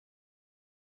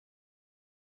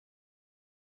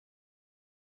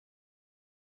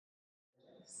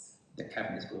The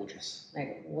cabinet is gorgeous.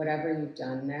 Like, whatever you've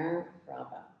done there,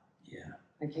 bravo. Yeah.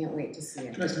 I can't wait to see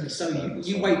it. So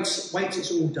you wait till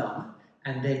it's all done,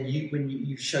 and then when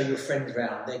you show your friends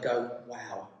around, they go,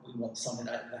 wow, we want something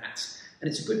like that. And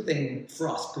it's a good thing for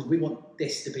us because we want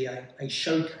this to be a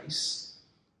showcase,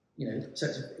 you know, so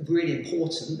it's really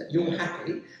important that you're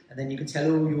happy, and then you can tell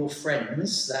all your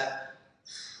friends that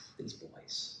these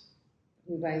boys.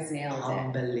 You guys nailed it.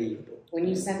 Unbelievable. When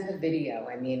you sent the video,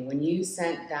 I mean, when you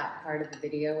sent that part of the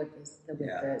video with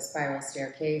the spiral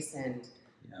staircase and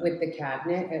with the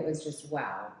cabinet, it was just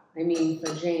wow. I mean,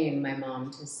 for Jane, my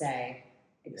mom, to say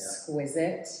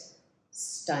exquisite,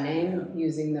 stunning,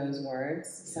 using those words,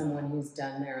 someone who's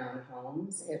done their own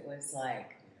homes, it was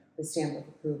like the stamp of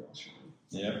approval, Sean.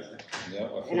 Yeah.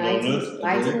 And I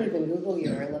didn't even Google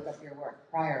you or look up your work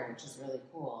prior, which is really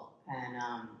cool.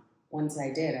 And once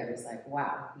I did, I was like,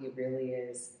 wow, he really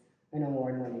is an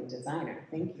award-winning designer.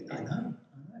 Thank you, Nick. I know.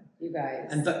 You guys.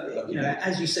 And but you know,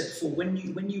 as you said before, when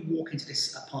you walk into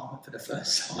this apartment for the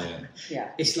first time,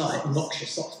 it's like knocks your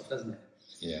socks off, doesn't it?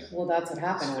 Yeah. Well, that's what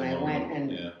happened when I went,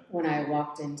 and when I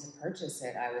walked in to purchase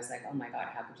it, I was like, oh my God,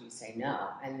 how could you say no?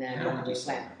 And then when we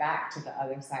went back to the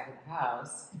other side of the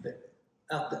house.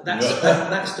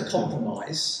 That's the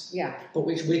compromise. Yeah. But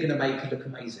which we're going to make it look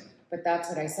amazing. But that's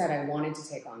what I said. I wanted to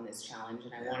take on this challenge,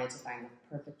 and I wanted to find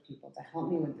the perfect people to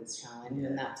help me with this challenge.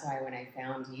 And that's why when I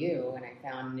found you, and I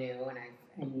found NU,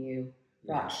 and you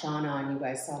brought Sean on, you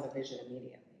guys saw the vision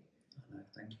immediately. I know,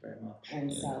 thank you very much.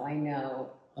 And so I know.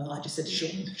 I just said to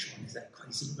Sean, is that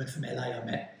crazy woman from LA I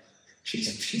met?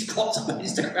 She's popped up on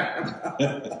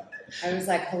Instagram. I was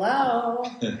like, hello.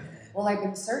 Well, I've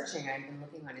been searching. I've been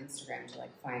looking on Instagram to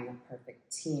like find the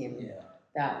perfect team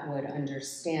that would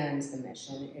understand the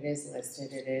mission. It is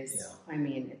listed. It is, I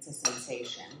mean, it's a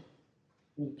sensation.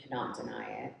 You cannot deny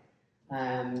it.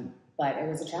 But it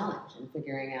was a challenge in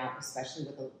figuring out, especially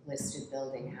with a listed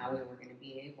building, how we were going to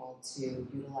be able to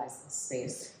utilize the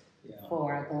space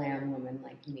for a glam woman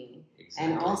like me.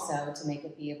 Exactly. And also to make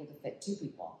it be able to fit two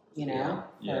people, you know,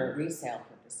 for resale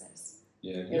purposes.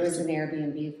 Yeah, it was an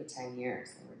Airbnb for 10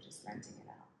 years, and we're just renting it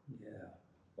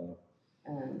out.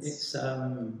 It's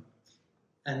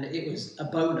and it was a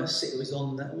bonus. It was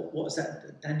on what was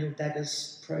that? Daniel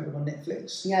Dagger's program on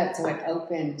Netflix. Yeah, so it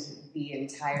opened the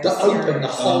entire. The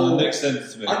whole. The next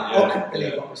sentence of it. I couldn't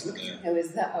believe what I was looking at. It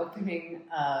was the opening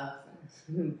of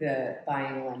the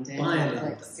Buying London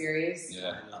Netflix series.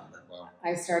 Yeah, I love that. Wow.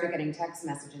 I started getting text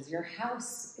messages. Your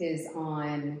house is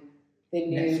on the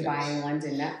new Netflix. Buying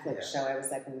London Netflix show. I was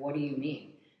like, what do you mean?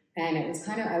 And it was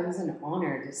kind of, I was an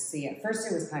honor to see. At first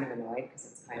I was kind of annoyed because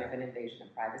it's kind of an invasion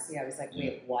of privacy. I was like,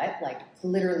 wait, what? Like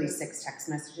literally 6 text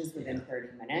messages within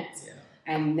 30 minutes.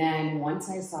 And then once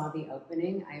I saw the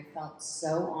opening, I felt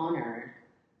so honored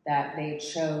that they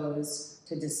chose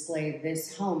to display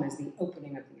this home as the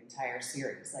opening of the entire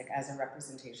series, like as a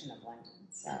representation of London.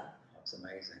 So that's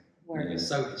amazing. It's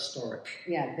so historic.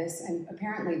 Yeah, and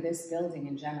apparently this building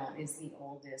in general is the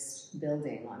oldest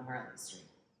building on Harley Street.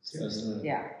 Seriously?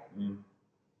 Yeah.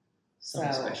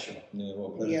 Something special. Yeah,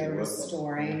 we are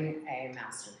restoring a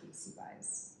masterpiece, you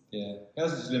guys. Yeah, it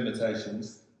has its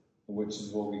limitations, which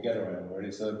is what we get around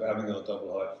really. So having got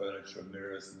double height furniture and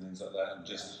mirrors and things like that, and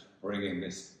just bringing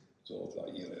this sort of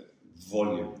like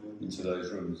volume into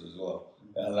those rooms as well,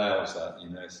 it allows that,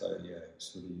 So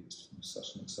it's really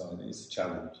such an exciting. It's a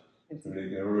challenge. It's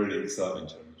really a really exciting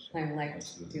challenge. I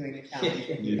liked doing a challenge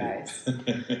with you guys.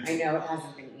 I know it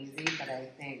hasn't been easy, but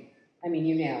I mean,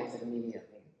 you nailed it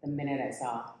immediately. The minute I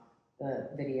saw the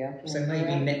video. So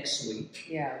maybe next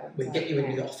week we'll get you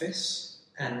in the office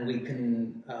and we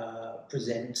can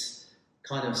present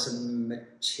kind of some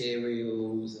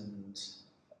materials, and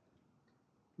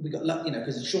we got lucky,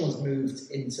 because Sean's moved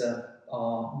into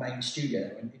our main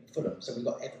studio in Fulham, so we've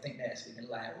got everything there, so we can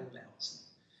lay it all out.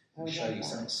 I'll show you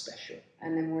something special.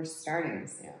 And then we're starting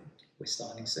soon. We're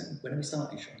starting soon. When are we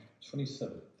starting, Sean?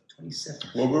 27th.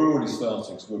 27th. Well, we're already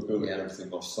starting, so we're building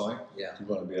everything off-site. Yeah. You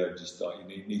want to be able to start.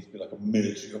 You need to be like a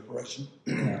military operation.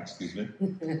 Excuse me.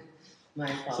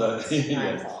 My fault.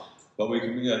 My fault. But we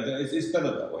can. It's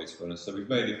better that way, to be honest. So we've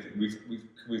made it. We've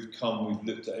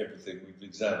looked at everything. We've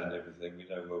examined everything. We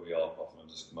know where we are. Apart from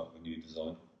just come up with a new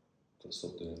design. Got to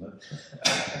stop doing that.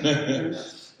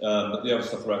 But the other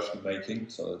stuff we're actually making.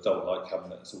 So the double height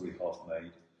cabinet is already half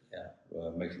made. Yeah.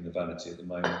 We're making the vanity at the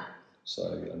moment.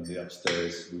 So, and the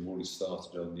upstairs, we've already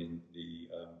started on the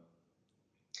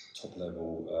top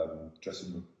level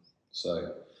dressing room.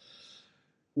 So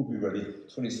we'll be ready.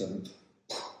 27th.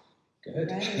 Good.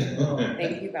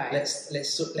 Thank you guys.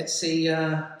 Let's see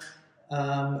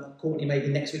Courtney maybe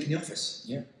next week in the office.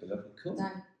 Yeah, lovely. Cool.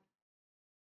 Done.